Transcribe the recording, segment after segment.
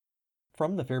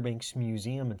From the Fairbanks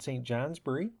Museum in St.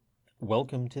 Johnsbury,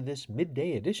 welcome to this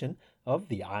midday edition of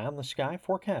the Eye on the Sky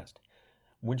forecast.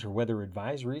 Winter weather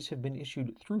advisories have been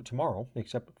issued through tomorrow,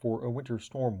 except for a winter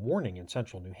storm warning in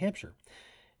central New Hampshire.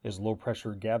 As low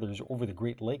pressure gathers over the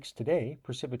Great Lakes today,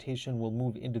 precipitation will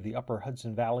move into the upper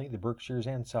Hudson Valley, the Berkshires,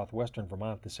 and southwestern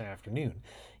Vermont this afternoon.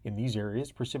 In these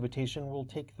areas, precipitation will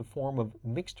take the form of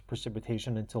mixed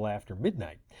precipitation until after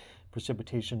midnight.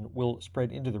 Precipitation will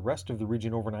spread into the rest of the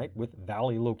region overnight, with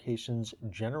valley locations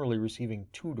generally receiving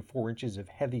 2 to 4 inches of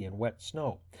heavy and wet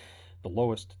snow. The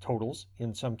lowest totals,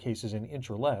 in some cases an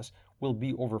inch or less, will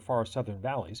be over far southern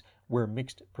valleys, where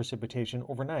mixed precipitation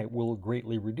overnight will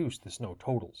greatly reduce the snow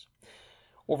totals.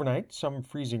 Overnight, some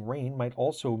freezing rain might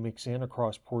also mix in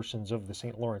across portions of the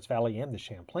St. Lawrence Valley and the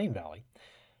Champlain Valley.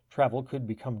 Travel could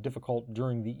become difficult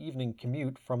during the evening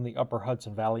commute from the upper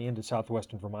Hudson Valley into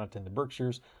southwestern Vermont and the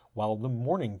Berkshires, while the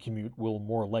morning commute will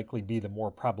more likely be the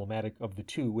more problematic of the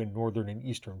two in northern and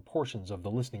eastern portions of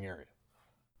the listening area.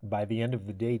 By the end of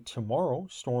the day tomorrow,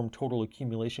 storm total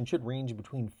accumulation should range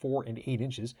between 4 and 8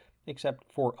 inches,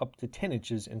 except for up to 10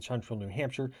 inches in central New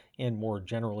Hampshire and more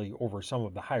generally over some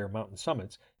of the higher mountain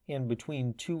summits, and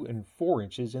between 2 and 4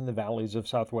 inches in the valleys of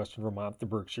southwestern Vermont, the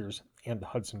Berkshires, and the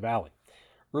Hudson Valley.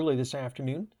 Early this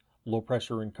afternoon, low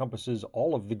pressure encompasses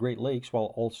all of the Great Lakes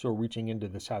while also reaching into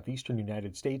the southeastern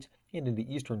United States and into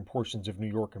eastern portions of New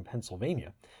York and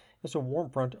Pennsylvania. As a warm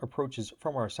front approaches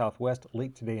from our southwest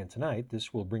late today and tonight,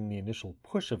 this will bring the initial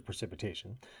push of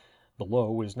precipitation. The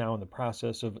low is now in the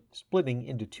process of splitting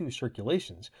into two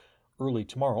circulations. Early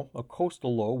tomorrow, a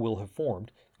coastal low will have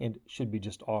formed and should be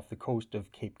just off the coast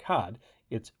of Cape Cod,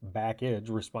 its back edge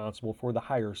responsible for the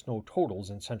higher snow totals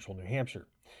in central New Hampshire.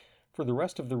 For the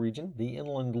rest of the region, the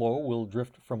inland low will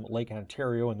drift from Lake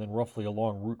Ontario and then roughly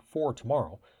along Route 4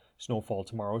 tomorrow. Snowfall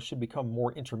tomorrow should become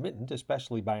more intermittent,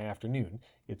 especially by afternoon.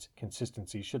 Its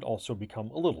consistency should also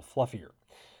become a little fluffier.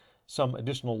 Some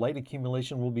additional light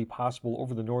accumulation will be possible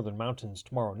over the northern mountains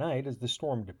tomorrow night as the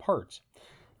storm departs.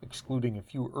 Excluding a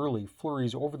few early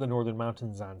flurries over the northern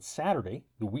mountains on Saturday,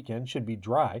 the weekend should be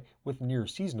dry with near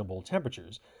seasonable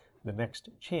temperatures. The next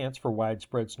chance for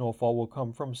widespread snowfall will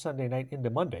come from Sunday night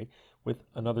into Monday, with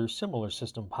another similar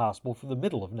system possible for the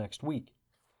middle of next week.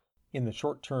 In the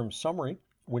short-term summary,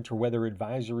 winter weather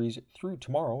advisories through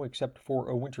tomorrow, except for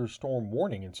a winter storm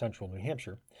warning in central New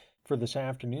Hampshire. For this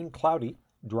afternoon, cloudy,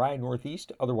 dry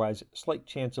northeast, otherwise slight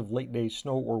chance of late-day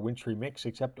snow or wintry mix,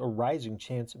 except a rising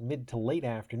chance mid to late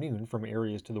afternoon from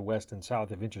areas to the west and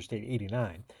south of Interstate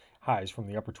 89. Highs from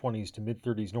the upper 20s to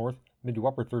mid-30s north, mid to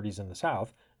upper 30s in the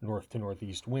south, north to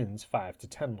northeast winds 5 to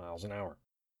 10 miles an hour.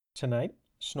 Tonight,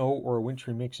 snow or a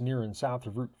wintry mix near and south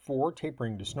of Route 4,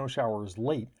 tapering to snow showers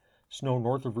late. Snow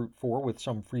north of Route 4 with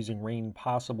some freezing rain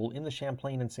possible in the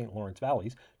Champlain and St. Lawrence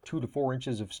valleys. 2 to 4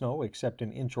 inches of snow, except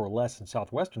an inch or less in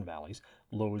southwestern valleys.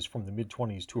 Lows from the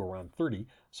mid-20s to around 30,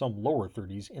 some lower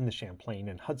 30s in the Champlain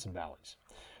and Hudson valleys.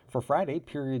 For Friday,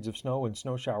 periods of snow and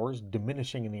snow showers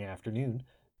diminishing in the afternoon.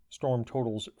 Storm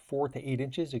totals 4 to 8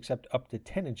 inches, except up to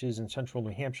 10 inches in central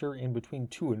New Hampshire and between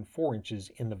 2 and 4 inches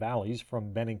in the valleys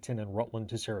from Bennington and Rutland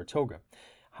to Saratoga.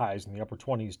 Highs in the upper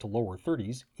 20s to lower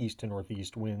 30s, east to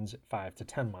northeast winds 5 to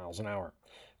 10 miles an hour.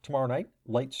 Tomorrow night,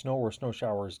 light snow or snow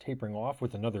showers tapering off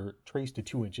with another trace to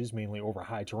 2 inches, mainly over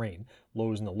high terrain.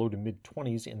 Lows in the low to mid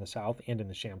 20s in the south and in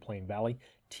the Champlain Valley,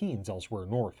 teens elsewhere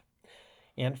north.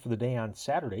 And for the day on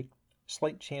Saturday,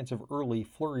 slight chance of early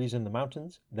flurries in the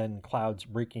mountains, then clouds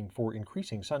breaking for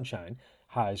increasing sunshine.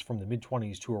 Highs from the mid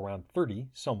 20s to around 30,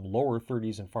 some lower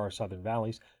 30s in far southern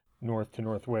valleys. North to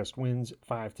northwest winds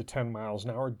 5 to 10 miles an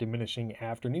hour, diminishing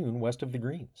afternoon west of the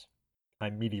Greens.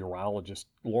 I'm meteorologist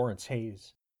Lawrence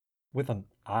Hayes with an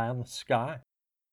eye on the sky.